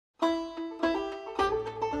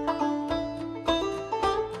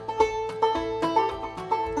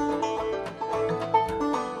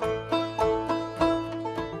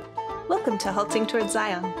to Halting Towards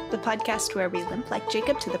Zion, the podcast where we limp like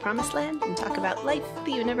Jacob to the promised land and talk about life,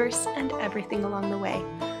 the universe, and everything along the way.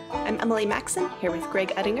 I'm Emily Maxon, here with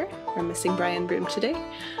Greg Uttinger. We're missing Brian Broom today.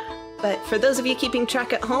 But for those of you keeping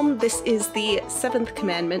track at home, this is the 7th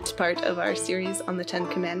commandment part of our series on the 10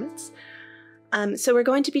 Commandments. So we're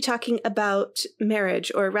going to be talking about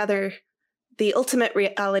marriage, or rather, the ultimate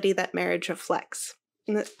reality that marriage reflects.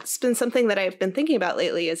 And it's been something that I've been thinking about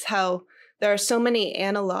lately, is how there are so many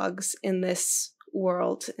analogs in this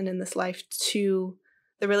world and in this life to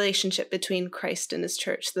the relationship between Christ and his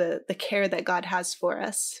church, the care that God has for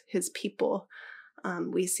us, his people.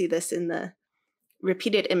 We see this in the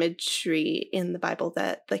repeated imagery in the Bible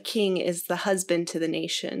that the king is the husband to the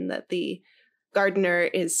nation, that the gardener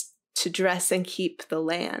is to dress and keep the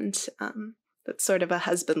land. That's sort of a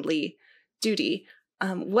husbandly duty.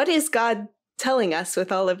 What is God telling us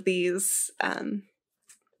with all of these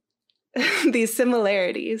these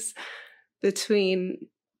similarities between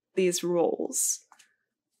these roles?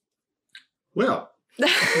 Well,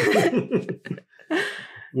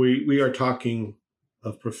 we are talking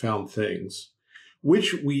of profound things,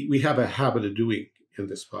 which we have a habit of doing in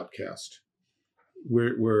this podcast.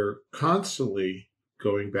 We're constantly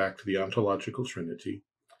going back to the ontological Trinity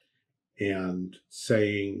and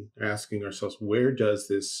asking ourselves, where does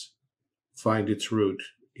this find its root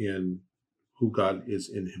in who God is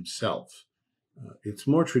in himself? It's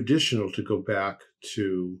more traditional to go back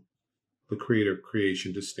to the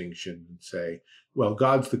creator-creation distinction and say, well,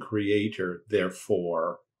 God's the creator,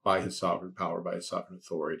 therefore, by his sovereign power, by his sovereign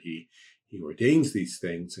authority, he ordains these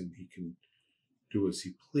things and he can do as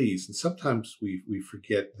he please. And sometimes we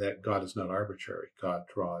forget that God is not arbitrary. God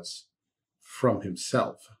draws from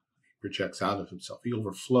himself. He projects out of himself. He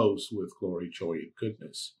overflows with glory, joy, and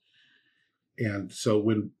goodness. And so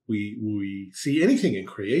when we see anything in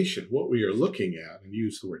creation, what we are looking at, and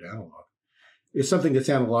use the word analog, is something that's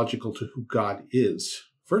analogical to who God is,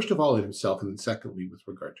 first of all in himself, and then secondly with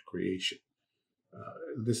regard to creation.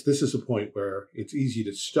 This is a point where it's easy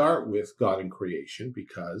to start with God in creation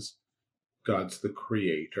because God's the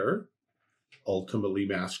creator, ultimately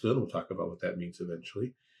masculine. We'll talk about what that means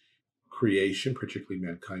eventually. Creation, particularly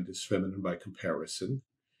mankind, is feminine by comparison.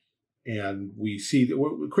 And we see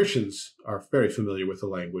that Christians are very familiar with the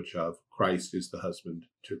language of Christ is the husband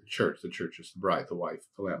to the church. The church is the bride, the wife,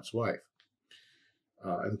 the Lamb's wife.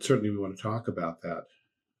 And certainly we want to talk about that.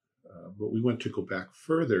 But we want to go back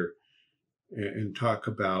further and talk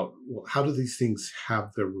about, well, how do these things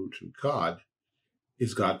have their root in God?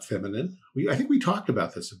 Is God feminine? I think we talked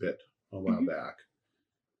about this a bit a while back.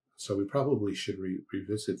 So we probably should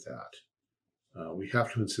revisit that. We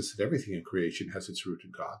have to insist that everything in creation has its root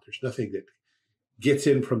in God. There's nothing that gets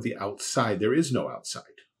in from the outside. There is no outside.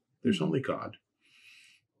 There's only God.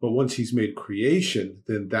 But once he's made creation,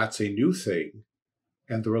 then that's a new thing.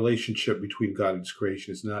 And the relationship between God and his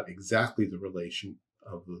creation is not exactly the relation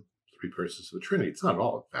of the three persons of the Trinity. It's not at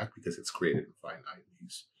all, in fact, because it's created and finite.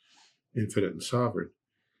 He's infinite and sovereign.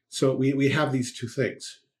 So we have these two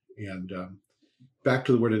things. And back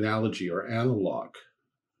to the word analogy or analog.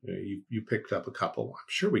 You picked up a couple. I'm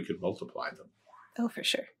sure we could multiply them. Oh, for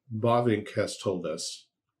sure. Bavinck has told us,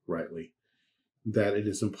 rightly, that it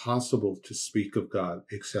is impossible to speak of God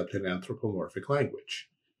except in anthropomorphic language.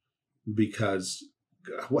 Because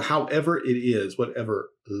however it is, whatever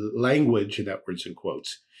language, in words and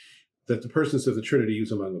quotes, that the persons of the Trinity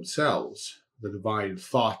use among themselves, the divine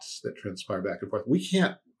thoughts that transpire back and forth, we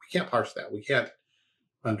can't parse that. We can't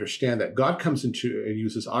understand that. God comes into and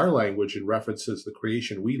uses our language and references the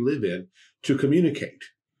creation we live in to communicate.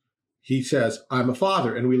 He says, I'm a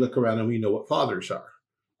father, and we look around and we know what fathers are.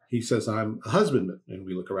 He says, I'm a husbandman, and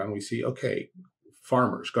we look around and we see, okay,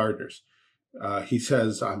 farmers, gardeners. He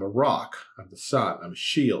says, I'm a rock, I'm the sun, I'm a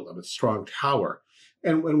shield, I'm a strong tower.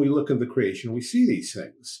 And when we look at the creation, we see these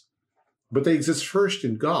things. But they exist first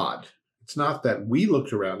in God. It's not that we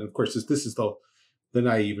looked around. And of course, this is the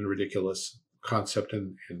naive and ridiculous concept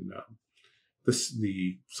in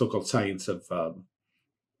the so-called science of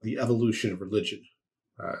the evolution of religion.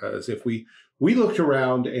 As if we looked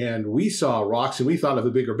around and we saw rocks and we thought of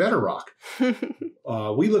a bigger, better rock.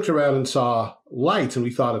 We looked around and saw lights and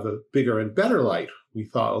we thought of a bigger and better light.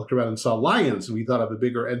 Looked around and saw lions and we thought of a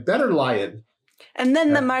bigger and better lion. And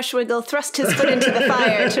then the Marshwiggle thrust his foot into the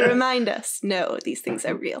fire to remind us, no, these things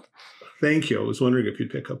are real. Thank you. I was wondering if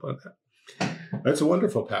you'd pick up on that. That's a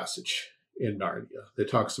wonderful passage in Narnia that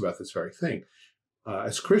talks about this very thing.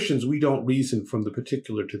 As Christians, we don't reason from the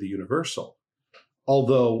particular to the universal,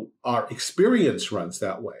 although our experience runs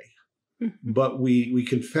that way. But we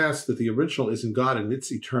confess that the original is in God, and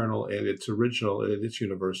it's eternal, and it's original, and it's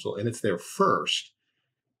universal, and it's there first.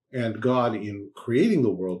 And God, in creating the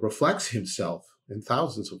world, reflects himself in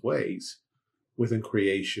thousands of ways within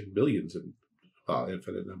creation, billions and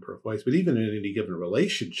infinite number of ways. But even in any given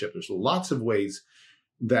relationship, there's lots of ways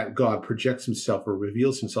that God projects himself or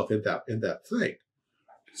reveals himself in that thing.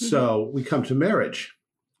 Mm-hmm. So we come to marriage.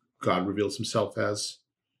 God reveals himself as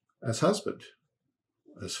husband,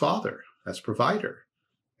 as father, as provider,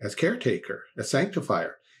 as caretaker, as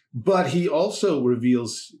sanctifier. But he also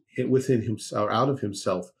reveals within himself, or out of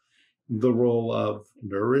himself, the role of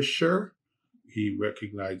nourisher. He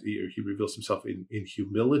reveals himself in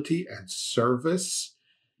humility and service,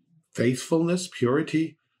 faithfulness,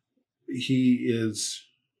 purity. He is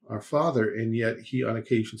our father, and yet he on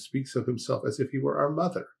occasion speaks of himself as if he were our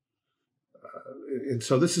mother. And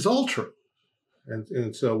so this is all true.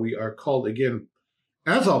 And so we are called, again,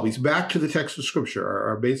 as always, back to the text of Scripture.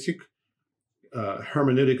 Our basic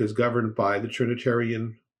hermeneutic is governed by the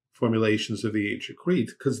Trinitarian formulations of the ancient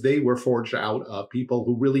creeds, because they were forged out of people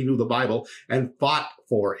who really knew the Bible and fought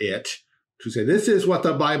for it to say, this is what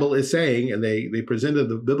the Bible is saying. And they presented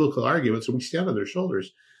the biblical arguments, and we stand on their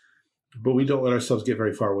shoulders. But we don't let ourselves get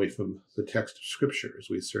very far away from the text of Scripture as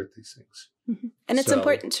we assert these things. Mm-hmm. And it's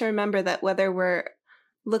important to remember that whether we're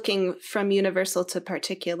looking from universal to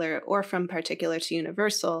particular or from particular to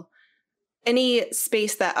universal, any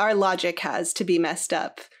space that our logic has to be messed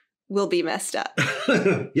up will be messed up.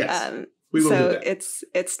 Yes, we will do that.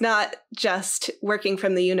 It's not just working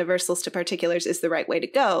from the universals to particulars is the right way to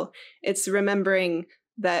go. It's remembering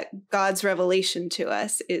that God's revelation to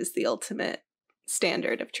us is the ultimate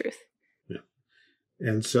standard of truth. Yeah.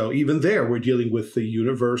 And so even there, we're dealing with the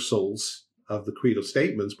universals of the creedal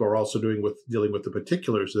statements, but we're also dealing with the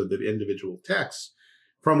particulars of the individual texts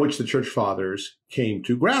from which the church fathers came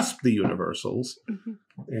to grasp the universals. Mm-hmm.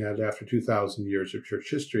 And after 2,000 years of church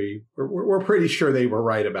history, we're pretty sure they were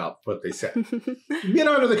right about what they said.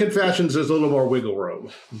 Under the confessions, there's a little more wiggle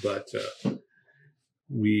room, but in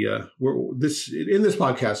this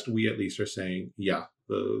podcast, we at least are saying, yeah,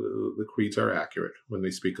 the creeds are accurate when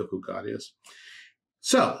they speak of who God is.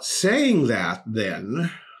 So, saying that,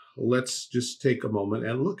 then, let's just take a moment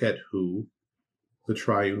and look at who the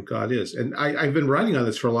triune God is. And I've been writing on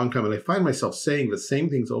this for a long time, and I find myself saying the same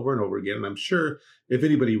things over and over again. And I'm sure if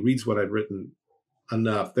anybody reads what I've written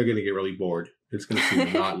enough, they're going to get really bored. It's going to seem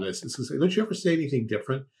monotonous. It's going to say, don't you ever say anything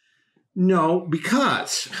different? No,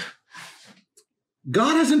 because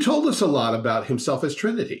God hasn't told us a lot about himself as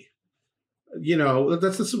Trinity.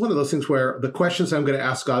 This is one of those things where the questions I'm going to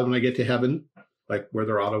ask God when I get to heaven, like were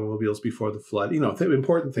there automobiles before the flood,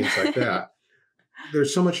 important things like that.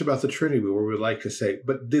 There's so much about the Trinity where we would like to say,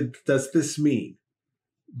 but does this mean?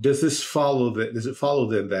 Does this follow that? Does it follow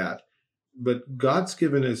then that? But God's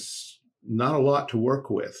given us not a lot to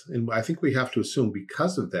work with. And I think we have to assume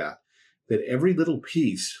because of that every little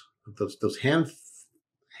piece of those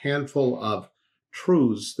handful of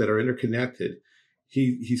truths that are interconnected,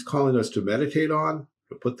 he's calling us to meditate on,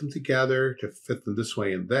 to put them together, to fit them this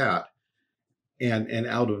way and that. And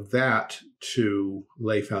out of that, to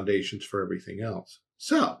lay foundations for everything else.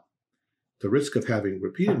 So, the risk of having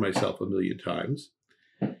repeated myself a million times,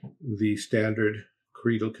 the standard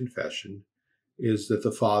creedal confession is that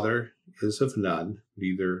the Father is of none,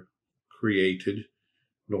 neither created,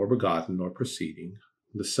 nor begotten, nor proceeding.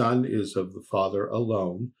 The Son is of the Father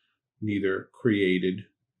alone, neither created,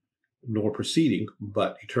 nor proceeding,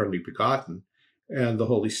 but eternally begotten. And the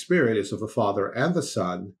Holy Spirit is of the Father and the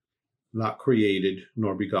Son, not created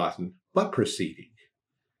nor begotten, but proceeding.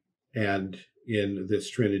 And in this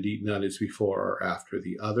Trinity, none is before or after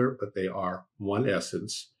the other, but they are one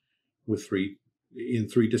essence in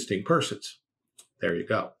three distinct persons. There you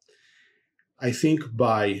go. I think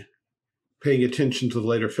by paying attention to the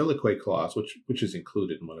later Filioque clause, which is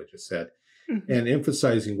included in what I just said, mm-hmm. and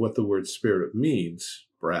emphasizing what the word spirit means,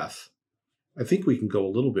 breath, I think we can go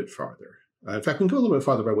a little bit farther. In fact, we can go a little bit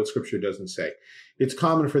farther by what Scripture doesn't say. It's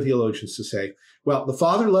common for theologians to say, well, the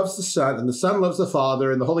Father loves the Son, and the Son loves the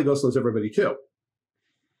Father, and the Holy Ghost loves everybody too.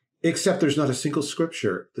 Except there's not a single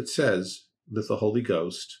Scripture that says that the Holy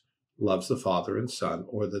Ghost loves the Father and Son,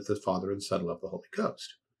 or that the Father and Son love the Holy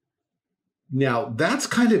Ghost. Now, that's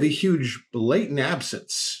kind of a huge, blatant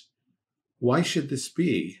absence. Why should this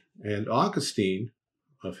be? And Augustine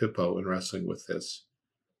of Hippo, in wrestling with this,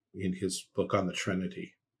 in his book on the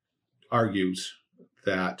Trinity, argues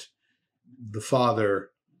that the Father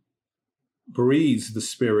breathes the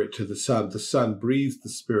Spirit to the Son breathes the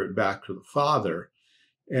Spirit back to the Father,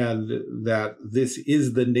 and that this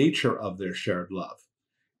is the nature of their shared love.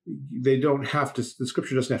 They don't have to, the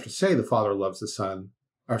Scripture doesn't have to say the Father loves the Son,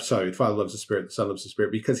 the Father loves the Spirit, the Son loves the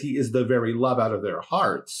Spirit, because he is the very love out of their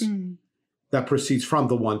hearts. Mm. that proceeds from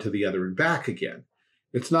the one to the other and back again.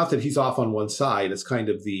 It's not that he's off on one side. It's kind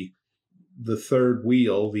of the third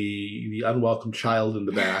wheel, the unwelcome child in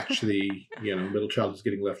the batch, the middle child is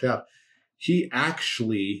getting left out. He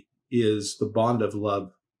actually is the bond of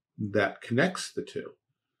love that connects the two.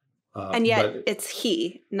 And yet it's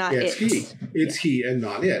he, not it. It's he and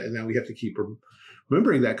not it. And then we have to keep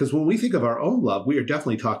remembering that, because when we think of our own love, we are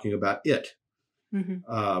definitely talking about it.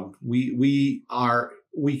 Mm-hmm. We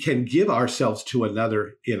can give ourselves to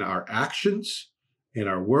another in our actions, in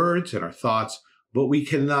our words, in our thoughts, but we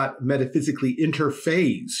cannot metaphysically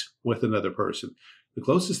interface with another person. The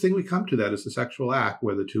closest thing we come to that is the sexual act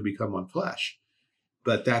where the two become one flesh.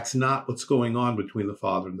 But that's not what's going on between the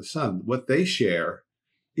Father and the Son. What they share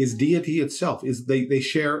is deity itself. Is they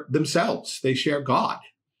share themselves. They share God,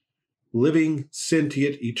 living,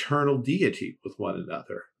 sentient, eternal deity with one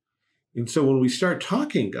another. And so when we start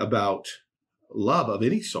talking about love of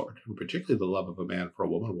any sort, and particularly the love of a man for a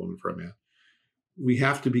woman for a man, we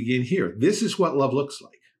have to begin here. This is what love looks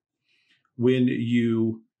like. When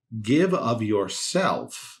you give of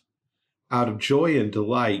yourself out of joy and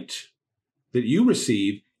delight that you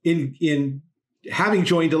receive in having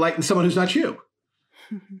joy and delight in someone who's not you.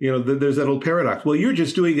 There's that old paradox. Well, you're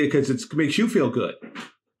just doing it because it makes you feel good.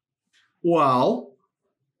 Well,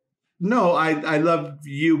 no, I love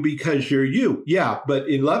you because you're you. Yeah, but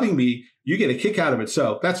in loving me, you get a kick out of it.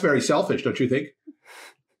 So that's very selfish, don't you think?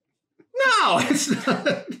 No, it's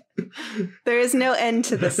not. There is no end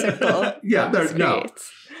to the circle. Yeah, there's no.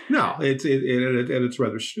 It's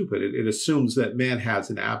rather stupid. It assumes that man has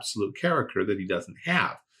an absolute character that he doesn't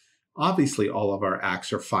have. Obviously, all of our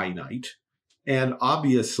acts are finite, and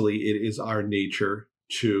obviously, it is our nature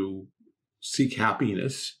to seek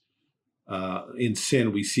happiness. In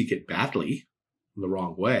sin, we seek it badly, the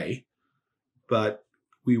wrong way, but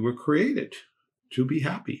we were created to be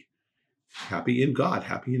happy in God,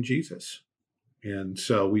 happy in Jesus. And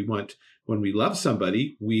so when we love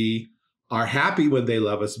somebody, we are happy when they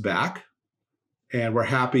love us back, and we're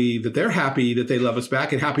happy that they're happy that they love us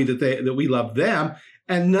back, and happy that we love them.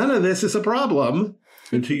 And none of this is a problem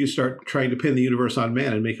until you start trying to pin the universe on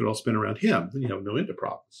man and make it all spin around him. Then you have no end of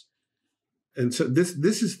problems. And so this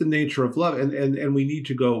is the nature of love. And we need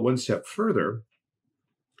to go one step further.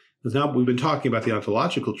 Because now we've been talking about the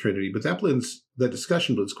ontological Trinity, but that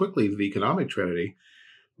discussion blends quickly to the economic Trinity,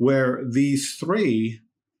 where these three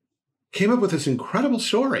came up with this incredible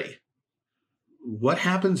story. What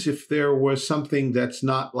happens if there was something that's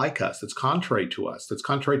not like us, that's contrary to us, that's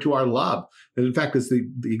contrary to our love, that in fact is the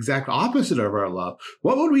exact opposite of our love?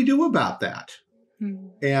 What would we do about that?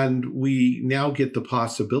 And we now get the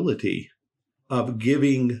possibility of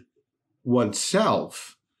giving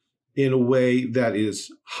oneself in a way that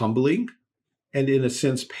is humbling and in a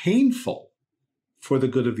sense painful for the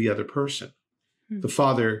good of the other person. The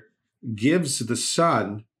Father gives the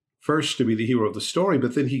Son first to be the hero of the story,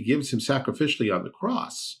 but then he gives him sacrificially on the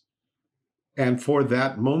cross. And for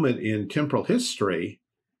that moment in temporal history,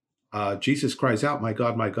 Jesus cries out, my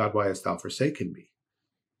God, why hast thou forsaken me?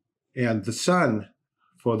 And the Son,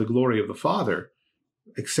 for the glory of the Father,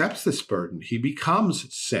 accepts this burden. He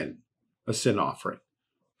becomes sin, a sin offering,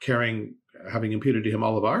 having imputed to him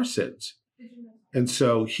all of our sins. And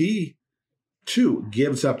so he too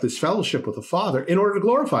gives up this fellowship with the Father in order to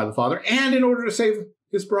glorify the Father and in order to save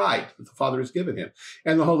his bride that the Father has given him.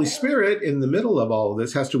 And the Holy Spirit, in the middle of all of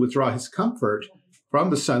this, has to withdraw his comfort from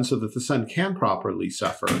the Son so that the Son can properly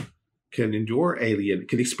suffer, can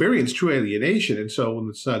experience true alienation. And so when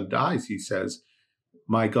the Son dies, he says,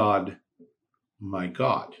 my God, why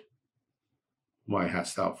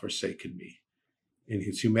hast thou forsaken me? In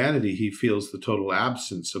his humanity, he feels the total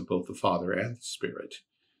absence of both the Father and the Spirit.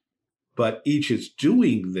 But each is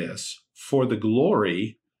doing this for the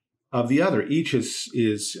glory of the other. Each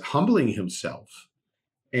is humbling himself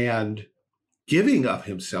and giving of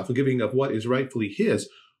himself and giving of what is rightfully his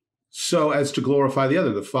so as to glorify the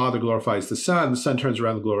other. The Father glorifies the Son turns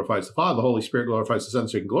around and glorifies the Father, the Holy Spirit glorifies the Son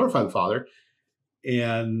so he can glorify the Father.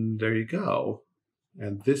 And there you go.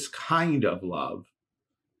 And this kind of love,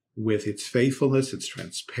 with its faithfulness, its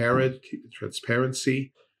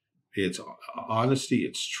transparency, its honesty,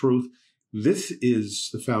 its truth, this is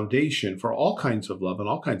the foundation for all kinds of love and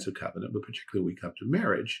all kinds of covenant, but particularly when we come to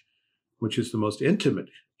marriage, which is the most intimate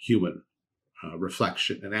human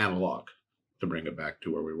reflection and analog, to bring it back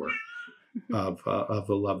to where we were, of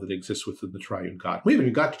the love that exists within the triune God. We haven't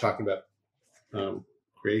even got to talking about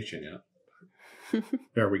creation yet.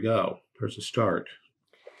 There we go. There's a start.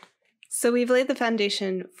 So we've laid the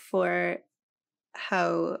foundation for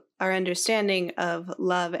how our understanding of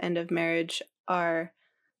love and of marriage are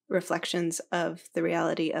reflections of the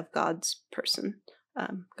reality of God's person,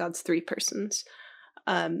 God's three persons.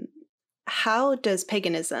 How does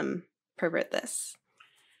paganism pervert this?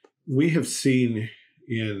 We have seen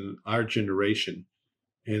in our generation,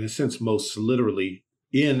 and in a sense, most literally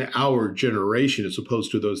in our generation, as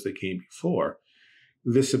opposed to those that came before,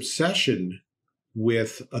 this obsession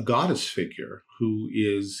with a goddess figure who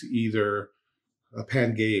is either a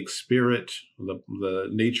pangaic spirit, the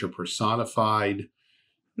nature personified,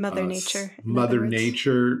 Mother Nature. Mother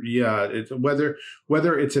Nature, yeah. Whether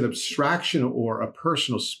it's an abstraction or a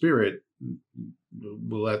personal spirit,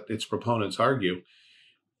 we'll let its proponents argue.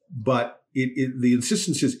 But the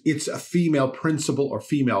insistence is it's a female principle or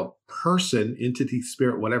female person, entity,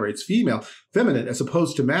 spirit, whatever. It's female, feminine, as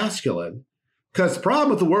opposed to masculine. Because the problem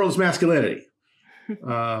with the world is masculinity.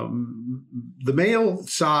 The male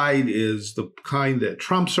side is the kind that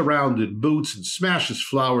trumps around in boots and smashes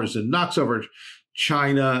flowers and knocks over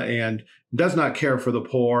china and does not care for the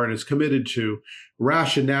poor and is committed to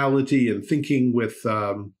rationality and thinking with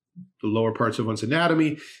the lower parts of one's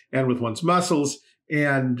anatomy and with one's muscles,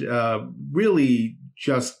 and really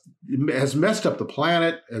just has messed up the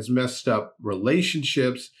planet, has messed up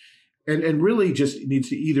relationships, and really just needs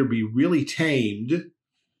to either be really tamed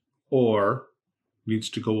or needs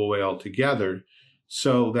to go away altogether,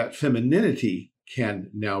 so that femininity can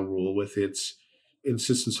now rule with its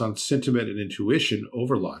insistence on sentiment and intuition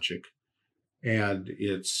over logic, and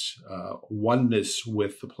its oneness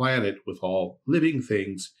with the planet, with all living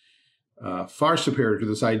things, far superior to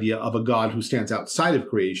this idea of a God who stands outside of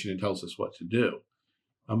creation and tells us what to do.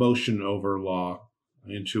 Emotion over law,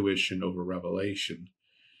 intuition over revelation.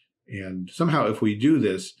 And somehow if we do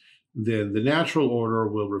this, then the natural order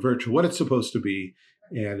will revert to what it's supposed to be,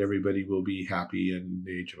 and everybody will be happy, and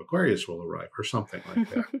the age of Aquarius will arrive, or something like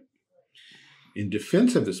that. In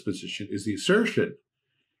defense of this position is the assertion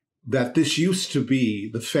that this used to be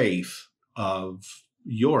the faith of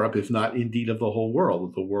Europe, if not indeed of the whole world,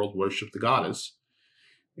 that the world worshipped the goddess.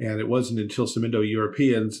 And it wasn't until some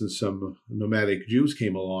Indo-Europeans and some nomadic Jews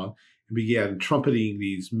came along and began trumpeting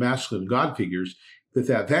these masculine god figures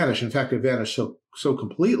that vanished. In fact, it vanished so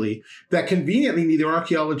completely that conveniently neither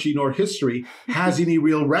archaeology nor history has any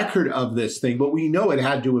real record of this thing. But we know it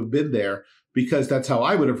had to have been there, because that's how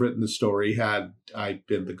I would have written the story had I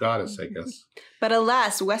been the goddess, I guess. But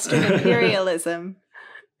alas, Western imperialism.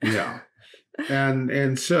 Yeah.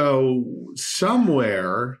 And so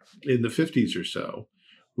somewhere in the 50s or so,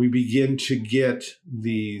 we begin to get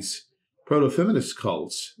these proto-feminist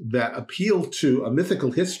cults that appeal to a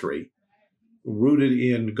mythical history rooted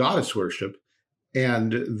in goddess worship,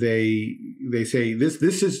 and they say this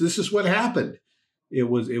is what happened. It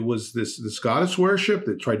was this goddess worship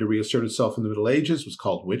that tried to reassert itself in the Middle Ages. It was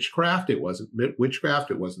called witchcraft. It wasn't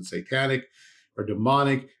witchcraft. It wasn't satanic or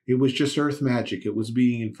demonic. It was just earth magic. It was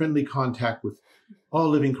being in friendly contact with all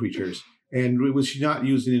living creatures, and it was not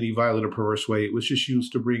used in any violent or perverse way. It was just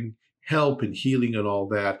used to bring help and healing and all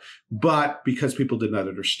that. But because people did not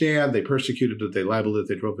understand, they persecuted it, they libeled it,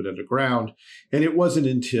 they drove it underground. And it wasn't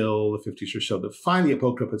until the 50s or so that finally it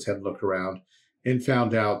poked up its head and looked around and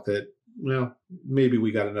found out that, well, maybe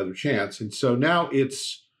we got another chance. And so now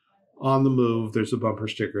it's on the move. There's a bumper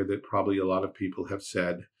sticker that probably a lot of people have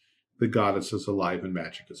said, the goddess is alive and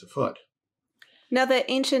magic is afoot. Now, the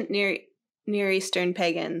ancient Near Eastern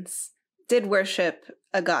pagans did worship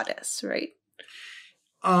a goddess, right?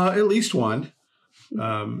 At least one.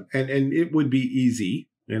 And it would be easy,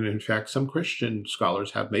 and in fact, some Christian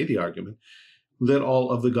scholars have made the argument that all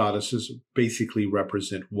of the goddesses basically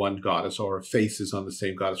represent one goddess, or faces on the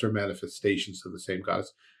same goddess, or manifestations of the same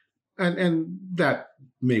goddess. And that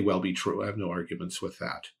may well be true. I have no arguments with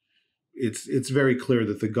that. It's very clear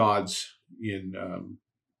that the gods in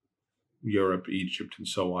Europe, Egypt, and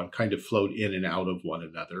so on kind of flowed in and out of one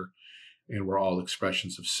another, and were all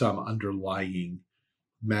expressions of some underlying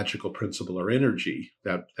magical principle or energy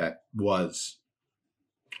that was,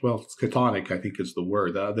 well, chthonic, I think is the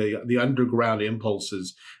word. The underground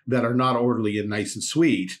impulses that are not orderly and nice and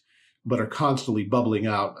sweet, but are constantly bubbling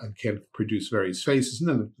out and can produce various faces. And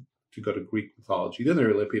then to go to Greek mythology, then there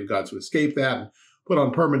are Olympian gods who escaped that and put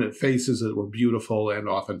on permanent faces that were beautiful and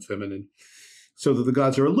often feminine, so that the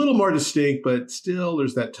gods are a little more distinct, but still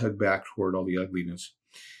there's that tug back toward all the ugliness.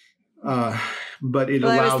 But it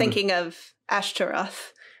allowed... I was thinking of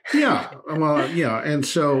Ashtaroth. Yeah, well, yeah. And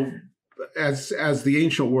so as the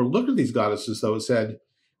ancient world looked at these goddesses, though, it said,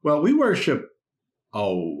 well, we worship,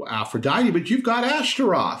 Aphrodite, but you've got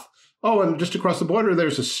Ashtaroth. Oh, and just across the border,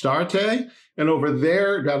 there's Astarte. And over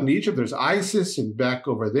there, down in Egypt, there's Isis. And back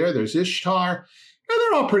over there, there's Ishtar. And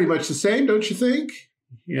they're all pretty much the same, don't you think?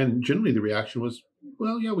 And generally the reaction was,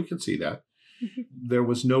 Well, yeah, we can see that. There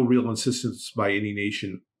was no real insistence by any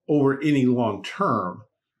nation over any long term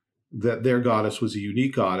that their goddess was a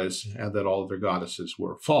unique goddess and that all of their goddesses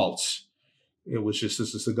were false. It was just,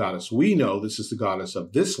 this is the goddess we know. This is the goddess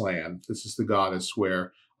of this land. This is the goddess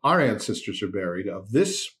where our ancestors are buried, of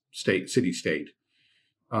this city-state.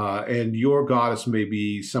 And your goddess may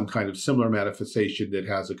be some kind of similar manifestation that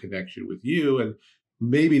has a connection with you, and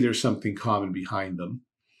maybe there's something common behind them.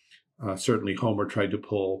 Certainly Homer tried to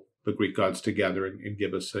pull the Greek gods together and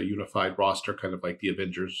give us a unified roster, kind of like the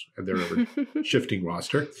Avengers and their ever-shifting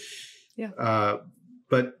roster. Yeah.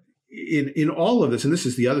 But in all of this, and this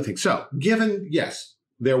is the other thing, so given, yes,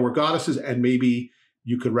 there were goddesses and maybe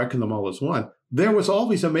you could reckon them all as one, there was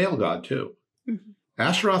always a male god too.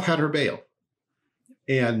 Ashtaroth had her Baal.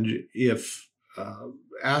 And if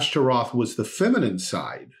Ashtaroth was the feminine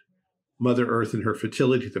side, Mother Earth and her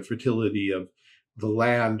fertility, the fertility of the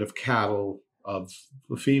land, of cattle, of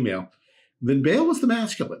the female, then Baal was the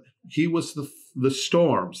masculine. He was the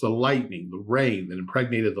storms, the lightning, the rain that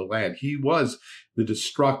impregnated the land. He was the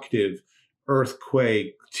destructive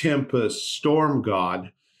earthquake, tempest, storm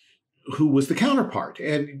god who was the counterpart.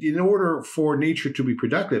 And in order for nature to be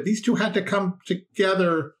productive, these two had to come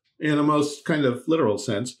together in a most kind of literal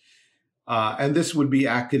sense. And this would be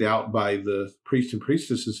acted out by the priests and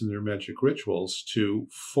priestesses in their magic rituals to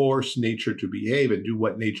force nature to behave and do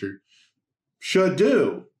what nature should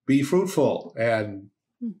do, be fruitful and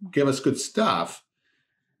give us good stuff.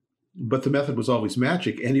 But the method was always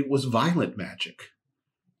magic, and it was violent magic.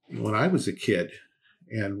 When I was a kid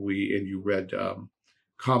and you read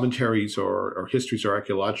commentaries or histories or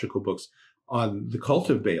archaeological books on the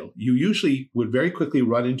cult of Baal, you usually would very quickly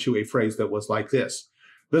run into a phrase that was like this: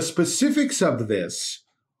 the specifics of this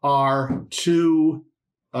are too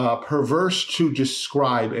perverse to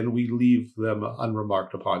describe, and we leave them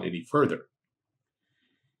unremarked upon any further.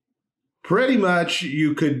 Pretty much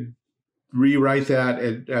you could rewrite that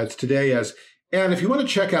as today as, and if you want to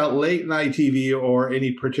check out late night TV or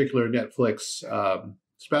any particular Netflix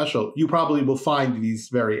special, you probably will find these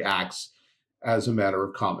very acts as a matter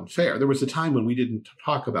of common fare. There was a time when we didn't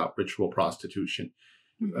talk about ritual prostitution,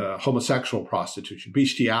 homosexual prostitution,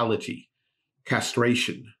 bestiality,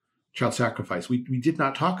 castration, child sacrifice. We did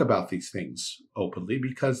not talk about these things openly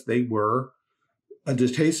because they were a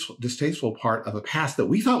distasteful part of a past that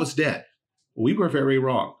we thought was dead. We were very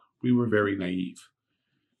wrong. We were very naive.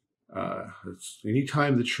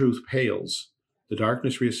 Anytime the truth pales, the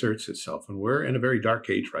darkness reasserts itself, and we're in a very dark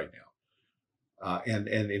age right now. And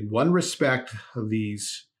in one respect,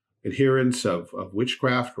 these adherents of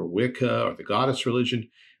witchcraft or Wicca or the goddess religion,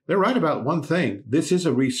 they're right about one thing. This is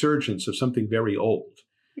a resurgence of something very old.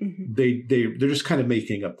 They're just kind of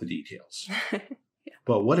making up the details. Yeah.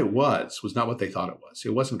 But what it was not what they thought it was.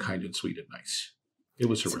 It wasn't kind and sweet and nice. It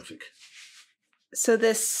was horrific. So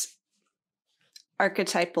this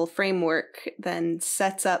archetypal framework then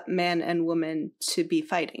sets up man and woman to be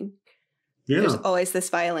fighting. Yeah. There's always this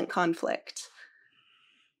violent conflict.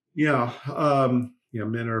 Yeah.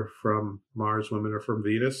 Men are from Mars, women are from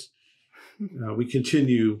Venus. We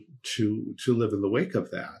continue to live in the wake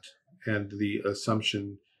of that. And the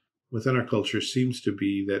assumption within our culture seems to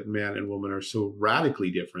be that man and woman are so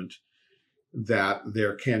radically different that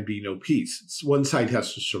there can be no peace. One side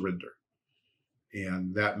has to surrender.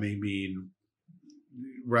 And that may mean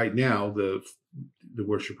right now the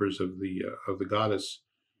worshipers of the goddess,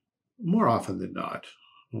 more often than not,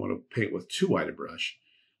 I don't want to paint with too wide a brush,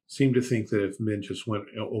 seem to think that if men just went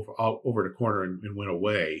over the corner and went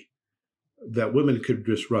away, that women could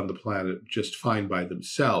just run the planet just fine by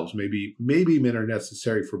themselves. Maybe men are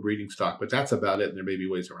necessary for breeding stock, but that's about it. And there may be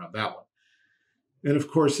ways around that one. And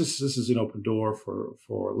of course, this is an open door for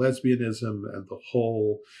lesbianism and the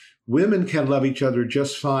whole. Women can love each other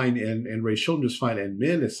just fine and raise children just fine. And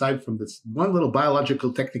men, aside from this one little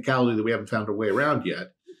biological technicality that we haven't found a way around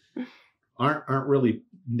yet, aren't really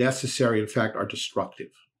necessary. In fact, are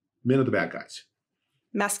destructive. Men are the bad guys.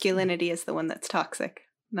 Masculinity is the one that's toxic,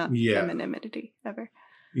 not femininity ever.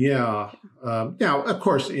 Yeah. Now, of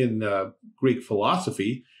course, in Greek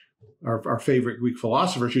philosophy, our favorite Greek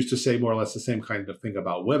philosophers used to say more or less the same kind of thing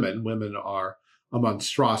about women. Women are a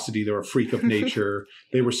monstrosity. They're a freak of nature.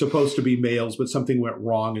 They were supposed to be males, but something went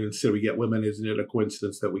wrong. And instead we get women. Isn't it a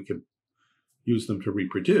coincidence that we can use them to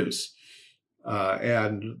reproduce?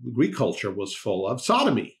 And Greek culture was full of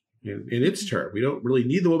sodomy in its term. We don't really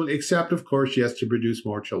need the woman, except, of course, yes, to produce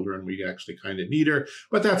more children. We actually kind of need her,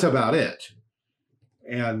 but that's about it.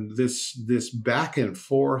 And this back and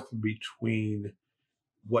forth between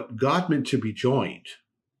what God meant to be joined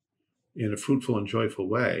in a fruitful and joyful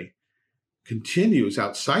way continues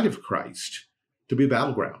outside of Christ to be a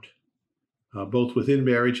battleground, both within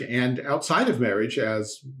marriage and outside of marriage,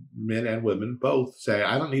 as men and women both say,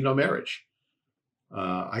 I don't need no marriage.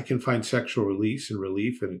 I can find sexual release and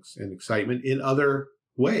relief and excitement in other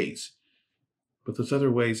ways. But those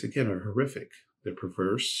other ways, again, are horrific. They're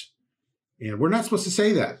perverse. And we're not supposed to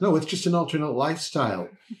say that. No, it's just an alternate lifestyle.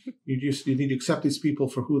 You need to accept these people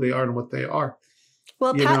for who they are and what they are.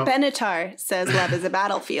 Well, Pat Benatar says love is a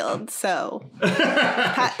battlefield. So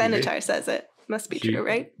Pat Benatar says it. Must be true,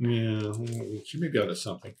 right? Yeah, she may be onto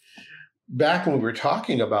something. Back when we were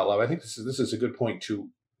talking about love, I think this is a good point to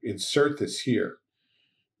insert this here.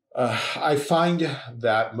 I find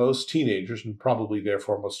that most teenagers, and probably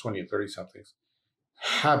therefore most 20 and 30-somethings,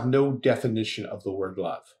 have no definition of the word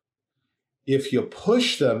love. If you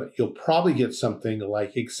push them, you'll probably get something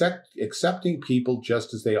like accepting people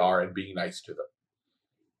just as they are and being nice to them.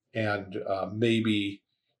 And maybe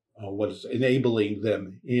enabling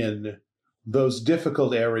them in those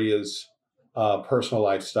difficult areas of personal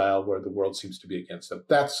lifestyle where the world seems to be against them.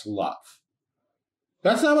 That's love.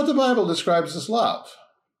 That's not what the Bible describes as love.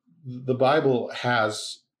 The Bible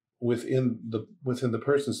has within the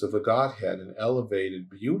persons of the Godhead an elevated,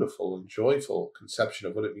 beautiful, and joyful conception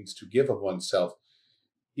of what it means to give of oneself,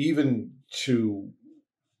 even to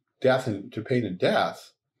death and to pain and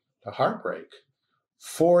death, to heartbreak,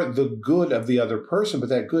 for the good of the other person. But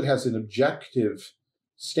that good has an objective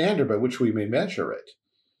standard by which we may measure it.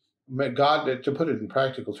 God, to put it in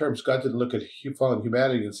practical terms, God didn't look at fallen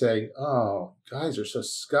humanity and say, "Oh, guys are so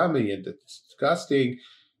scummy and disgusting.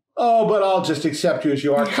 Oh, but I'll just accept you as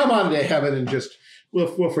you are. Come on to heaven and just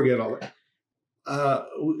we'll forget all that."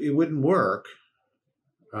 It wouldn't work.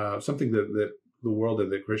 Something that the world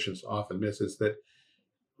and that Christians often miss is that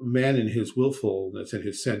man in his willfulness and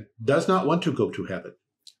his sin does not want to go to heaven.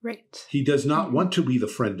 Right. He does not want to be the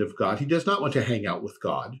friend of God. He does not want to hang out with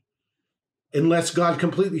God unless God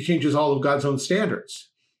completely changes all of God's own standards.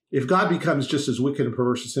 If God becomes just as wicked and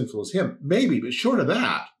perverse and sinful as him, maybe, but short of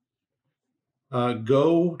that,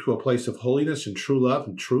 go to a place of holiness and true love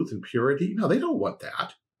and truth and purity. No, they don't want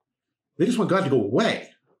that. They just want God to go away.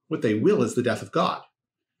 What they will is the death of God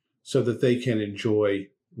so that they can enjoy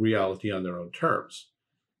reality on their own terms.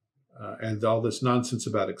 And all this nonsense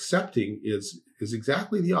about accepting is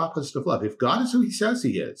exactly the opposite of love. If God is who he says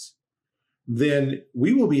he is, then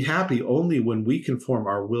we will be happy only when we conform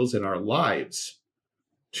our wills and our lives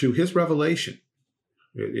to his revelation.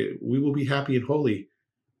 We will be happy and holy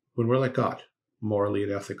when we're like God, morally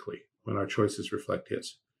and ethically, when our choices reflect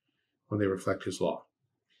his, when they reflect his law.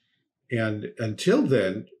 And until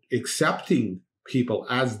then, accepting people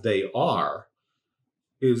as they are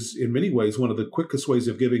is in many ways one of the quickest ways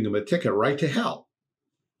of giving them a ticket right to hell.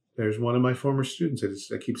 There's one of my former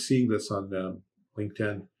students, I keep seeing this on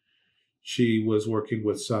LinkedIn. She was working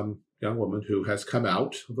with some young woman who has come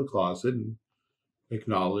out of the closet and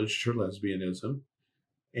acknowledged her lesbianism.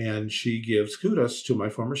 And she gives kudos to my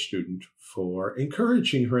former student for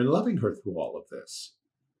encouraging her and loving her through all of this.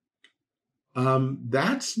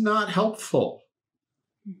 That's not helpful.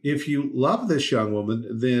 If you love this young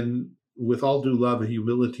woman, then with all due love and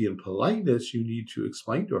humility and politeness, you need to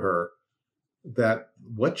explain to her that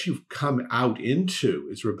what you've come out into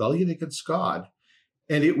is rebellion against God,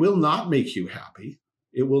 and it will not make you happy.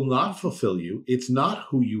 It will not fulfill you. It's not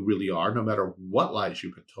who you really are, no matter what lies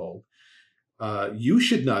you've been told. You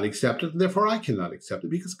should not accept it, and therefore I cannot accept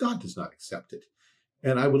it because God does not accept it.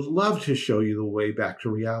 And I would love to show you the way back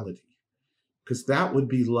to reality, because that would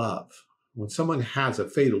be love. When someone has a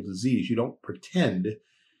fatal disease, you don't pretend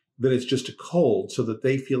that it's just a cold so that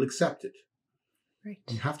they feel accepted. Right.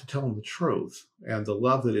 You have to tell them the truth. And the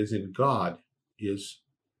love that is in God is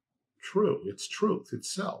true. It's truth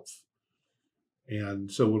itself.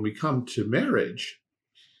 And so when we come to marriage,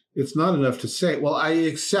 it's not enough to say, well, I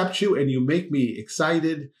accept you and you make me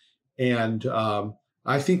excited. And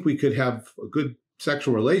I think we could have a good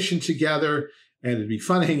sexual relation together and it'd be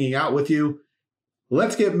fun hanging out with you.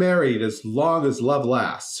 Let's get married as long as love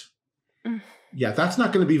lasts. Yeah, that's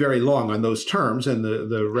not going to be very long on those terms. And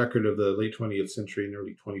the record of the late 20th century and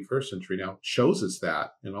early 21st century now shows us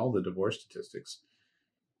that in all the divorce statistics.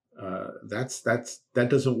 That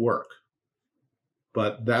doesn't work.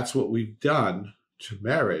 But that's what we've done to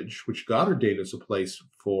marriage, which God ordained as a place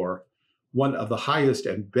for one of the highest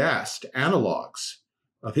and best analogs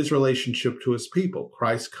of his relationship to his people.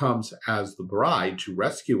 Christ comes as the bride to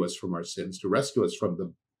rescue us from our sins, to rescue us from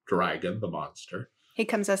the dragon, the monster. He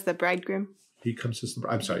comes as the bridegroom. He comes as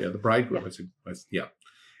the bridegroom. Yeah.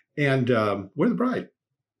 And we're the bride.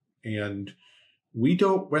 And we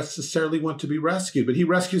don't necessarily want to be rescued, but he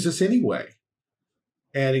rescues us anyway.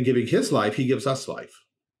 And in giving his life, he gives us life.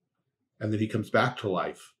 and then he comes back to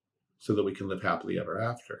life so that we can live happily ever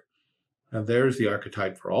after. And there's the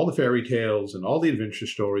archetype for all the fairy tales and all the adventure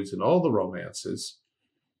stories and all the romances.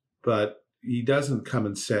 But he doesn't come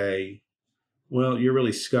and say, well, you're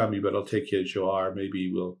really scummy, but I'll take you as you are. Maybe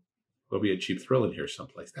we'll be a cheap thrill in here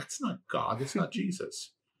someplace. That's not God. It's not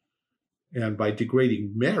Jesus. And by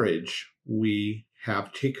degrading marriage, we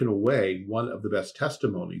have taken away one of the best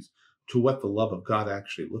testimonies to what the love of God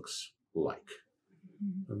actually looks like.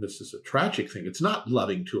 And this is a tragic thing. It's not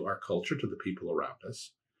loving to our culture, to the people around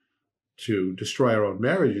us, to destroy our own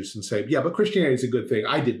marriages and say, yeah, but Christianity is a good thing.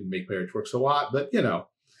 I didn't make marriage work so hot, but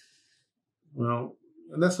well,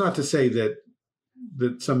 and that's not to say that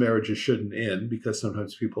some marriages shouldn't end, because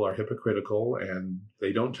sometimes people are hypocritical and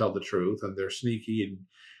they don't tell the truth and they're sneaky, and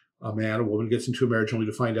a man or woman gets into a marriage only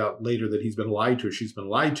to find out later that he's been lied to or she's been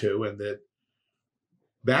lied to, and that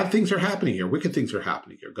bad things are happening here, wicked things are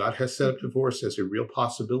happening here. God has set up divorce as a real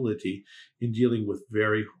possibility in dealing with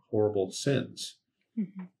very horrible sins.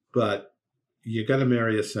 Mm-hmm. But you got to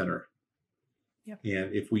marry a sinner. Yep.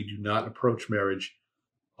 And if we do not approach marriage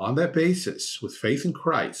on that basis, with faith in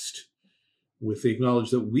Christ, with the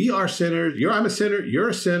knowledge that we are sinners, I'm a sinner, you're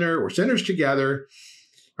a sinner, we're sinners together,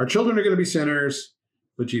 our children are going to be sinners,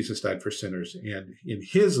 but Jesus died for sinners. And in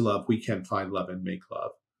his love, we can find love and make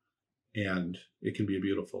love. And it can be a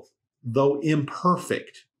beautiful, though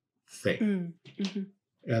imperfect, thing. Mm-hmm.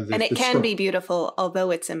 And it can be beautiful,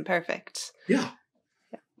 although it's imperfect. Yeah.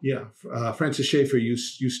 Francis Schaeffer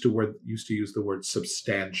used to use the word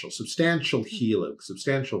substantial healing,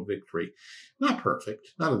 substantial victory. Not perfect,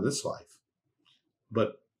 not in this life,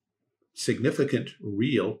 but significant,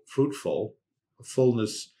 real, fruitful,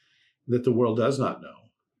 fullness that the world does not know.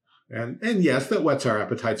 And yes, that whets our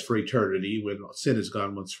appetites for eternity when sin is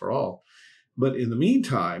gone once for all. But in the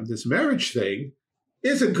meantime, this marriage thing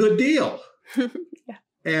is a good deal. Yeah.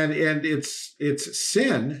 And it's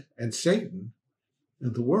sin and Satan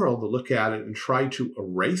and the world to look at it and try to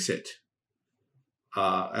erase it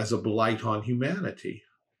as a blight on humanity.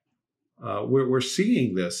 We're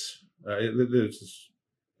seeing this.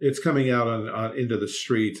 It's coming out into the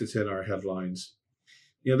streets. It's in our headlines.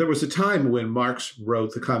 There was a time when Marx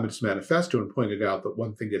wrote the Communist Manifesto and pointed out that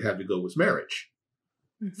one thing that had to go was marriage,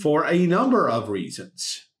 mm-hmm. for a number of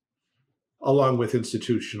reasons, along with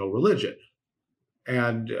institutional religion.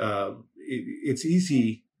 And it's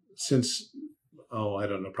easy since,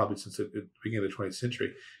 probably since the beginning of the 20th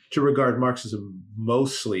century, to regard Marxism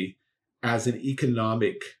mostly as an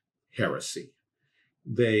economic heresy.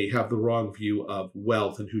 They have the wrong view of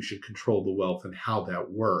wealth and who should control the wealth and how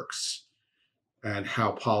that works, and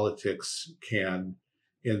how politics can,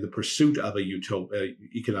 in the pursuit of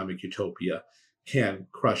economic utopia, can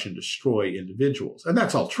crush and destroy individuals. And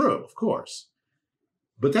that's all true, of course.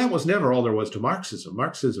 But that was never all there was to Marxism.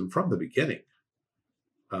 Marxism, from the beginning,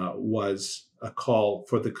 was a call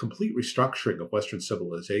for the complete restructuring of Western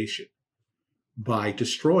civilization by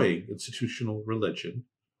destroying institutional religion,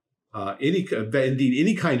 indeed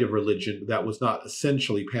any kind of religion that was not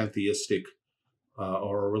essentially pantheistic,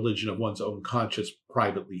 or a religion of one's own conscience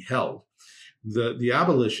privately held, the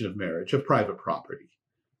abolition of marriage, of private property,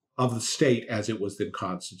 of the state as it was then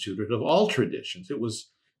constituted, of all traditions. It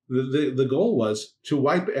was the goal was to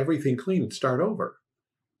wipe everything clean and start over.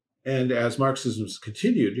 And as Marxism's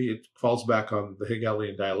continued, it falls back on the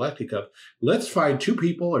Hegelian dialectic of, let's find two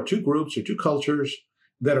people or two groups or two cultures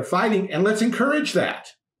that are fighting, and let's encourage that.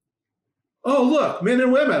 Oh, look, men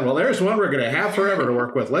and women. Well, there's one we're going to have forever to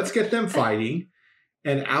work with. Let's get them fighting.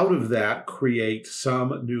 And out of that, create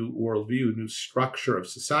some new worldview, new structure of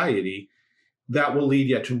society that will lead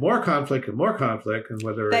yet to more conflict. And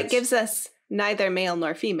whether that gives us neither male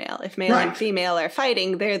nor female. If male and female are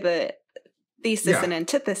fighting, they're the thesis and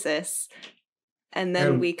antithesis. And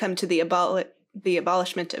then we come to the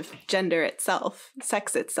abolishment of gender itself,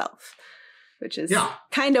 sex itself, which is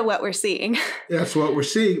kind of what we're seeing. That's what we're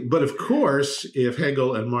seeing. But of course, if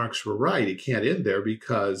Hegel and Marx were right, it can't end there,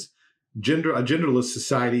 because a genderless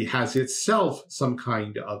society has itself some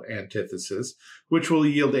kind of antithesis, which will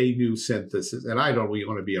yield a new synthesis. And I don't really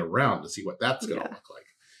want to be around to see what that's going to look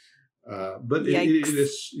like. But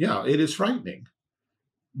it is frightening.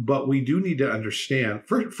 But we do need to understand,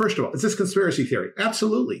 first of all, is this conspiracy theory?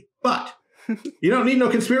 Absolutely. But you don't need no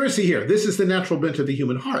conspiracy here. This is the natural bent of the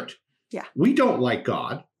human heart. Yeah. We don't like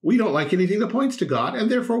God. We don't like anything that points to God, and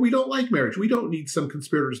therefore we don't like marriage. We don't need some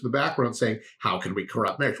conspirators in the background saying, how can we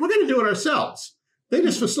corrupt marriage? We're going to do it ourselves. They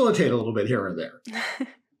just facilitate a little bit here and there.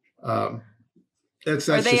 Or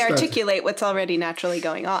they articulate what's already naturally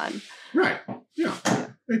going on. Right. Yeah.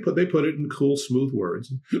 They put it in cool, smooth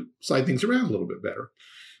words and slide things around a little bit better.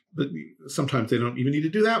 But sometimes they don't even need to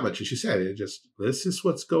do that much, as you said. It just, this is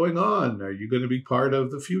what's going on. Are you going to be part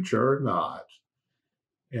of the future or not?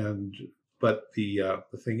 But the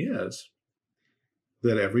thing is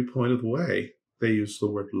that every point of the way, they use the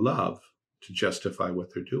word love to justify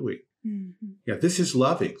what they're doing. Mm-hmm. Yeah, this is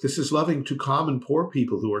loving. This is loving to common poor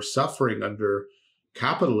people who are suffering under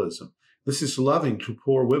capitalism. This is loving to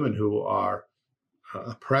poor women who are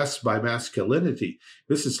oppressed by masculinity.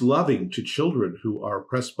 This is loving to children who are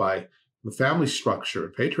oppressed by the family structure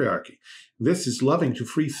and patriarchy. This is loving to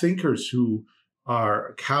free thinkers who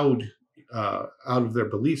are cowed out of their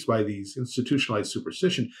beliefs by these institutionalized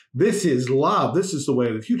superstition. This is love. This is the way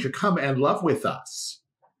of the future. Come and love with us.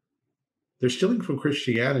 They're stealing from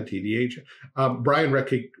Christianity. The age. Brian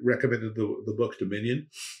recommended the book Dominion,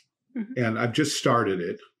 mm-hmm. and I've just started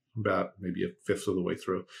it, about maybe a fifth of the way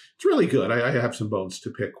through. It's really good. I have some bones to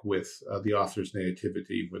pick with the author's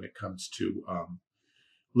nativity when it comes to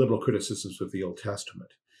liberal criticisms of the Old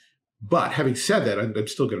Testament. But having said that, I'm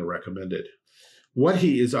still going to recommend it. What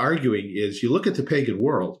he is arguing is, you look at the pagan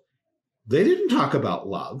world, they didn't talk about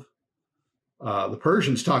love. The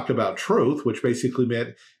Persians talked about truth, which basically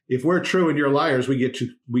meant, if we're true and you're liars, we get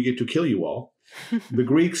to kill you all. The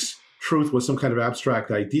Greeks, truth was some kind of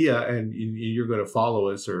abstract idea, and you're going to follow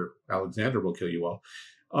us or Alexander will kill you all.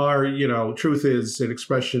 Or, truth is an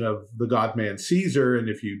expression of the God-man Caesar, and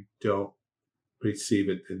if you don't receive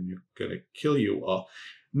it, then you're going to kill you all.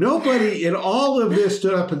 Nobody in all of this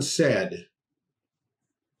stood up and said,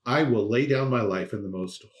 I will lay down my life in the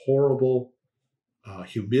most horrible,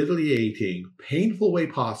 humiliating, painful way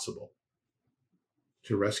possible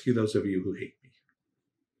to rescue those of you who hate me.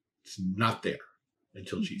 It's not there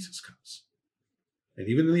until mm-hmm. Jesus comes. And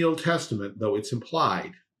even in the Old Testament, though it's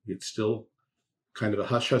implied, it's still kind of a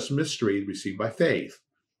hush-hush mystery received by faith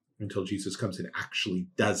until Jesus comes and actually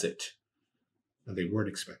does it. And they weren't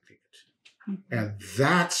expecting it. Mm-hmm. And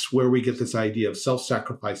that's where we get this idea of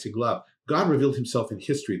self-sacrificing love. God revealed himself in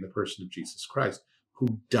history in the person of Jesus Christ,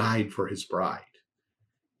 who died for his bride.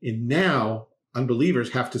 And now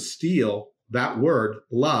unbelievers have to steal that word,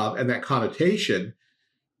 love, and that connotation,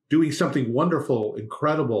 doing something wonderful,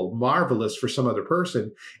 incredible, marvelous for some other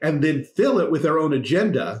person, and then fill it with their own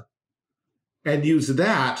agenda and use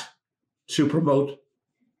that to promote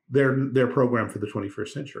their program for the 21st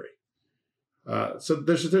century. So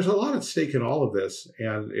there's a lot at stake in all of this.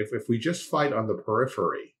 And if we just fight on the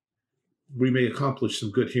periphery, we may accomplish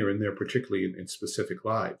some good here and there, particularly in specific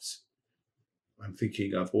lives. I'm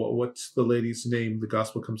thinking of, what's the lady's name? The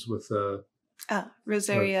gospel comes with...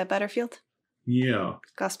 Rosaria Butterfield. Yeah.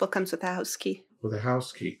 Gospel comes with a house key. With a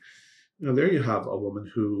house key. There you have a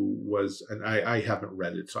woman who was, and I haven't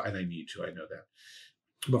read it, and I need to, I know that.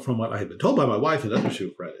 But from what I have been told by my wife and others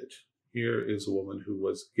who've read it, here is a woman who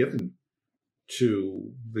was given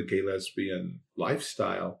to the gay lesbian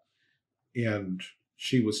lifestyle, and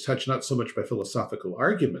she was touched not so much by philosophical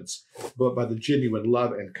arguments, but by the genuine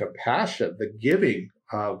love and compassion, the giving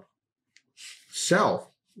of self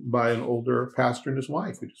by an older pastor and his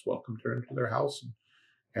wife, who just welcomed her into their house and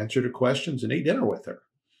answered her questions and ate dinner with her.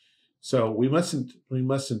 So we mustn't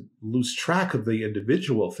lose track of the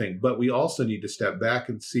individual thing, but we also need to step back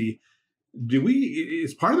and see,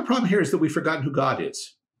 is part of the problem here is that we've forgotten who God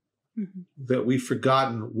is, mm-hmm. that we've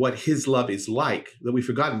forgotten what his love is like, that we've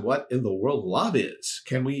forgotten what in the world love is.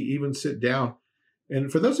 Can we even sit down?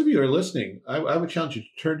 And for those of you who are listening, I would challenge you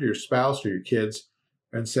to turn to your spouse or your kids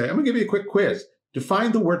and say, I'm going to give you a quick quiz.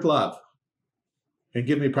 Define the word love and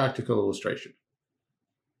give me a practical illustration.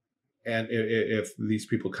 And if these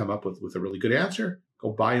people come up with a really good answer, go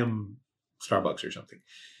buy them Starbucks or something.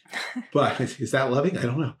 But is that loving? I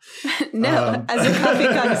don't know. No, as a coffee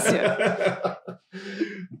connoisseur.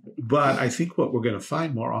 But I think what we're going to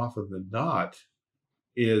find more often than not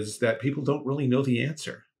is that people don't really know the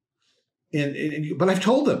answer. But I've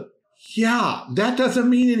told them, yeah, that doesn't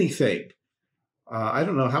mean anything. I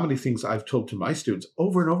don't know how many things I've told to my students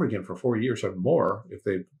over and over again for 4 years or more if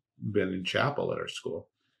they've been in chapel at our school.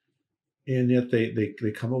 And yet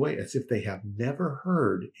they come away as if they have never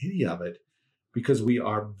heard any of it, because we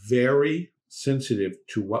are very sensitive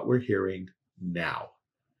to what we're hearing now.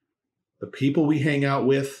 The people we hang out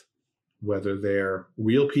with, whether they're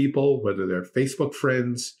real people, whether they're Facebook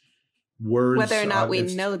friends, words. Whether or not we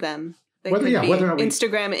know them. They could be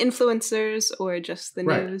Instagram influencers or just the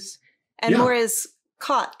news. And more is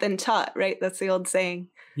caught than taught, right? That's the old saying.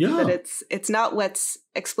 Yeah. That it's not what's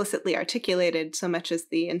explicitly articulated so much as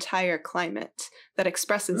the entire climate that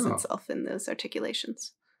expresses itself in those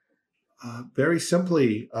articulations. Very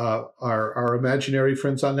simply, our imaginary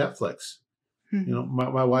friends on Netflix. Mm-hmm.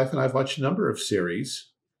 My wife and I have watched a number of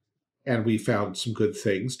series And we found some good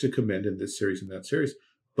things to commend in this series and that series.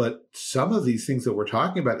 But some of these things that we're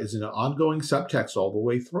talking about is an ongoing subtext all the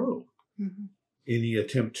way through. Mm-hmm. Any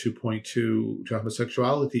attempt to point to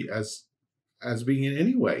homosexuality as being in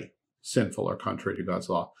any way sinful or contrary to God's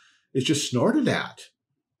law is just snorted at,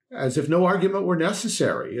 as if no argument were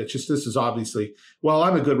necessary. It's just, this is obviously, well,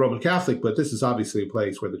 I'm a good Roman Catholic, but this is obviously a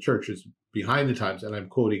place where the church is behind the times. And I'm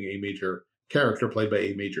quoting a major character played by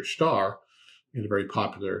a major star in a very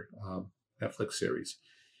popular Netflix series.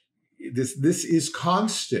 This is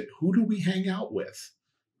constant. Who do we hang out with?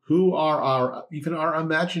 Who are even our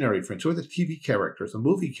imaginary friends? Who are the TV characters, the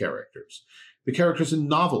movie characters, the characters in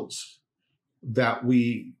novels that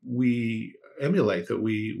we emulate, that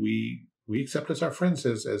we accept as our friends,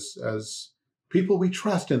 as people we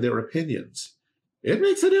trust in their opinions? It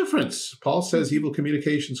makes a difference. Paul says evil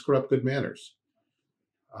communications corrupt good manners.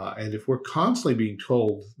 And if we're constantly being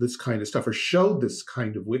told this kind of stuff or showed this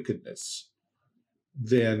kind of wickedness,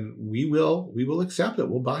 then we will accept it.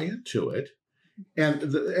 We'll buy into it. And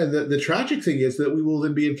the tragic thing is that we will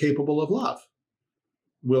then be incapable of love.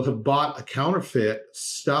 We'll have bought a counterfeit,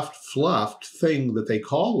 stuffed, fluffed thing that they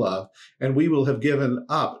call love, and we will have given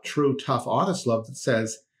up true, tough, honest love that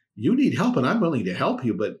says, you need help and I'm willing to help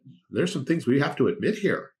you, but there's some things we have to admit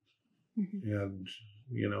here. Mm-hmm. And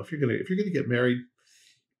if you're gonna get married,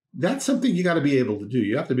 that's something you got to be able to do.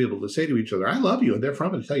 You have to be able to say to each other, I love you, and therefore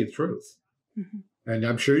I'm going to tell you the truth. Mm-hmm. And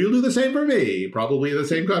I'm sure you'll do the same for me, probably in the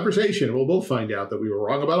same conversation. We'll both find out that we were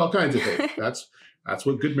wrong about all kinds of things. That's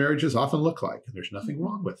what good marriages often look like. And there's nothing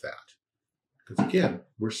wrong with that. Because again,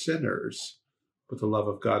 we're sinners, but the love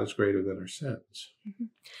of God is greater than our sins. Mm-hmm.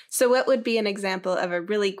 So what would be an example of a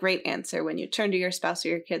really great answer when you turn to your spouse or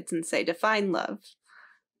your kids and say, define love?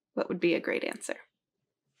 What would be a great answer?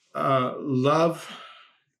 Love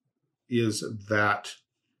is that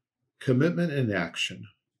commitment in action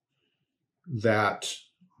that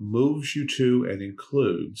moves you to and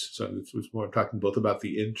includes. So it's more talking both about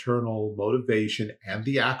the internal motivation and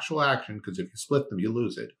the actual action, because if you split them, you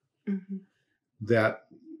lose it. Mm-hmm. That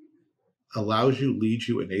allows you, leads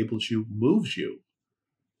you, enables you, moves you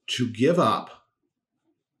to give up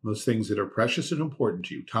those things that are precious and important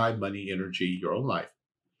to you, time, money, energy, your own life,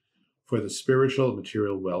 for the spiritual and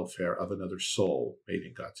material welfare of another soul made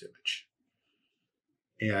in God's image.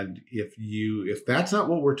 And if that's not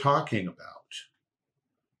what we're talking about,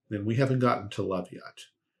 then we haven't gotten to love yet.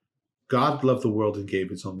 God loved the world and gave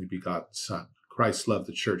his only begotten Son. Christ loved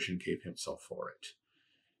the church and gave himself for it.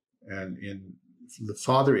 And in the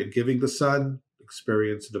Father, in giving the Son,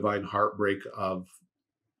 experienced a divine heartbreak of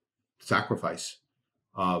sacrifice,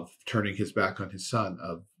 of turning his back on his Son,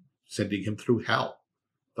 of sending him through hell,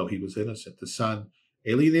 though he was innocent. The Son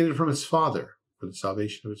alienated from his Father for the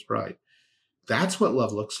salvation of his bride. That's what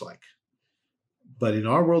love looks like. But in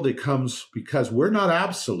our world, it comes because we're not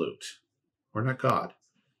absolute. We're not God.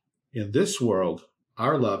 In this world,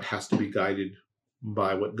 our love has to be guided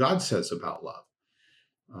by what God says about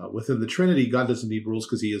love. Within the Trinity, God doesn't need rules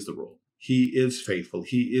because he is the rule. He is faithful.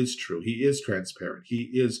 He is true. He is transparent.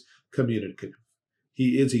 He is communicative.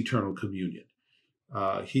 He is eternal communion.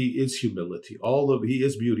 He is humility. He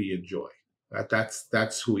is beauty and joy.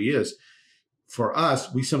 That's who he is. For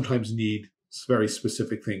us, we sometimes need very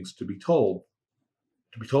specific things to be told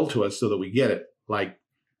to us so that we get it. Like,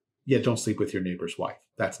 yeah, don't sleep with your neighbor's wife.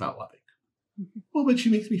 That's not loving. Mm-hmm. Well, but she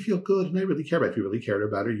makes me feel good, and I really care about her. If you really cared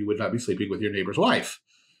about her, you would not be sleeping with your neighbor's wife.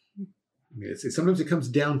 I mean, sometimes it comes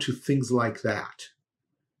down to things like that,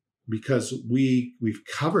 because we've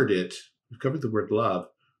covered it. We've covered the word love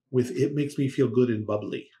with it makes me feel good and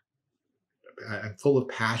bubbly. I'm full of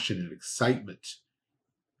passion and excitement.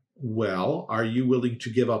 Well, are you willing to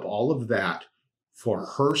give up all of that for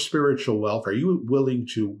her spiritual welfare? Are you willing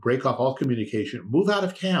to break off all communication, move out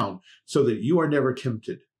of town so that you are never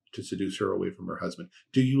tempted to seduce her away from her husband?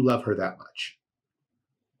 Do you love her that much?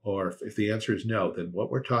 Or if the answer is no, then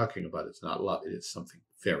what we're talking about is not love. It is something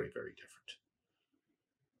very, very different.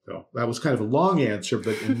 So that was kind of a long answer,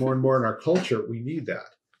 but more and more in our culture, we need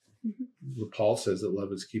that. Mm-hmm. Paul says that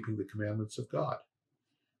love is keeping the commandments of God.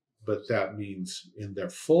 But that means in their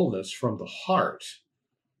fullness from the heart,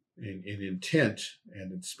 in intent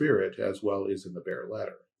and in spirit, as well as in the bare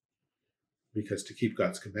letter. Because to keep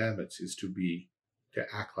God's commandments is to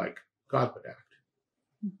act like God would act.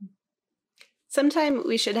 Mm-hmm. Sometime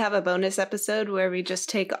we should have a bonus episode where we just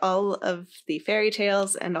take all of the fairy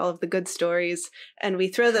tales and all of the good stories and we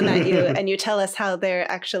throw them at you and you tell us how they're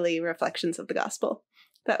actually reflections of the gospel.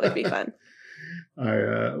 That would be fun.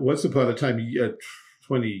 Once upon a time,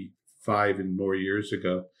 25 and more years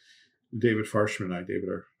ago, David Farshman and I, David,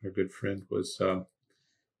 our good friend, was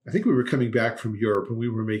I think we were coming back from Europe and we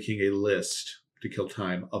were making a list to kill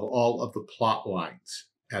time of all of the plot lines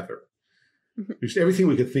ever. Just everything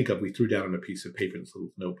we could think of, we threw down on a piece of paper in this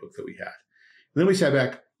little notebook that we had. And then we sat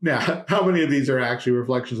back. Now, how many of these are actually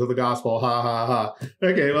reflections of the gospel? Ha, ha, ha.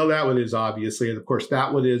 Okay, well, that one is obviously. And of course,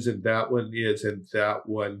 that one is, and that one is, and that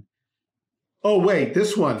one. Oh, wait,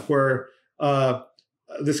 this one where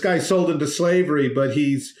this guy's sold into slavery, but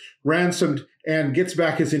he's ransomed and gets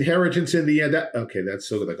back his inheritance in the end. Okay, that's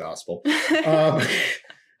sort of the gospel.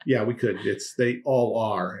 Yeah, we could. They all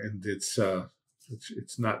are. And it's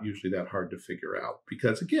not usually that hard to figure out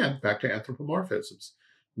because, again, back to anthropomorphisms.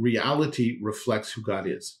 Reality reflects who God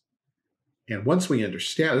is. And once we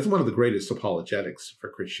understand, this is one of the greatest apologetics for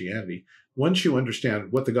Christianity. Once you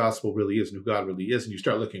understand what the gospel really is and who God really is, and you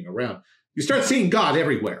start looking around, you start seeing God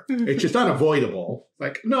everywhere. It's just unavoidable.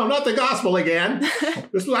 Like, no, not the gospel again.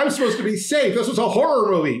 I'm supposed to be safe. This was a horror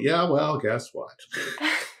movie. Yeah, well, guess what?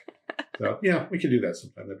 So, yeah, we can do that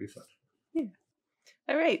sometime. That'd be fun. Yeah.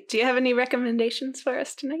 All right. Do you have any recommendations for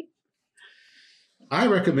us tonight? I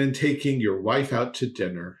recommend taking your wife out to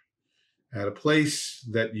dinner at a place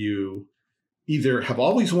that you either have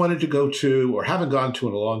always wanted to go to or haven't gone to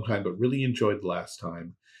in a long time, but really enjoyed last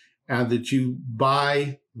time. And that you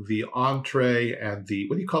buy the entree and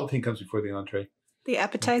what do you call the thing comes before the entree? The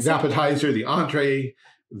appetizer. The appetizer, the entree,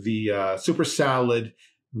 the super salad,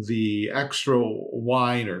 the extra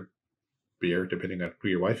wine or beer, depending on who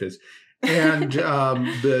your wife is. And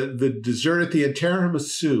the dessert at the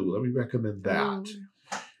tiramisu. Let me recommend that.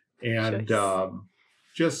 And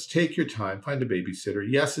just take your time. Find a babysitter.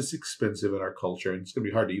 Yes, it's expensive in our culture, and it's going to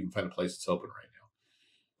be hard to even find a place that's open right now.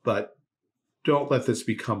 But don't let this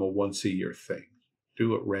become a once-a-year thing.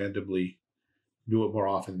 Do it randomly. Do it more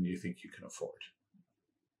often than you think you can afford.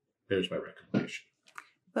 There's my recommendation.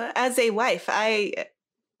 Well, as a wife, I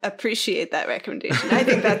appreciate that recommendation. I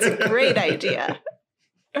think that's a great idea.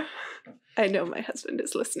 I know my husband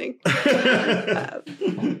is listening.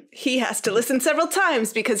 He has to listen several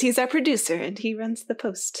times because he's our producer and he runs the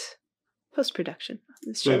post-production on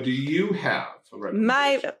this show. So do you have a recommendation?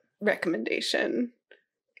 My recommendation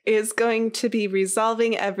is going to be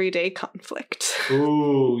resolving everyday conflict.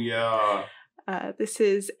 Oh, yeah. It's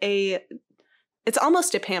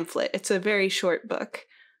almost a pamphlet. It's a very short book.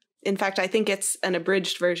 In fact, I think it's an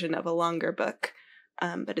abridged version of a longer book,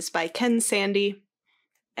 but it's by Ken Sande.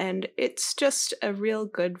 And it's just a real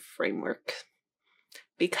good framework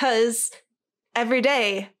because every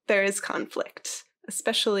day there is conflict,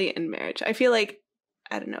 especially in marriage. I feel like,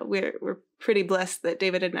 I don't know, we're pretty blessed that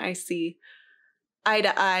David and I see eye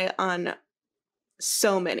to eye on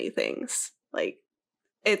so many things. Like,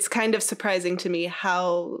 it's kind of surprising to me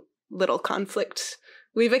how little conflict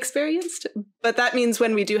we've experienced, but that means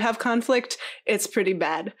when we do have conflict, it's pretty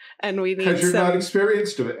bad, and we need because you're not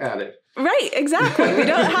experienced at it. Right, exactly. We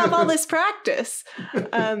don't have all this practice.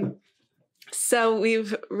 So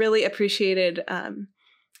we've really appreciated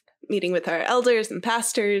meeting with our elders and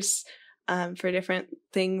pastors for different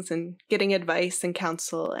things and getting advice and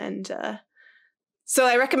counsel. And so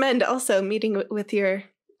I recommend also meeting with your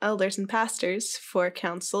elders and pastors for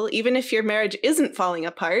counsel. Even if your marriage isn't falling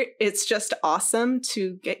apart, it's just awesome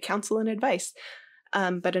to get counsel and advice.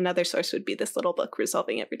 But another source would be this little book,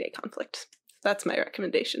 Resolving Everyday Conflict. That's my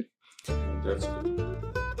recommendation. That's good.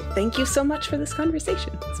 Thank you so much for this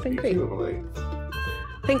conversation. It's been great. Emily.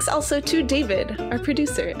 Thanks also to David, our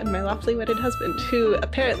producer, and my lawfully wedded husband, who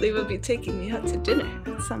apparently will be taking me out to dinner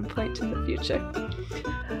at some point in the future.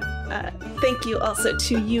 Thank you also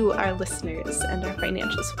to you, our listeners, and our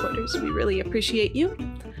financial supporters. We really appreciate you.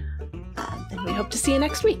 And we hope to see you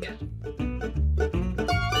next week.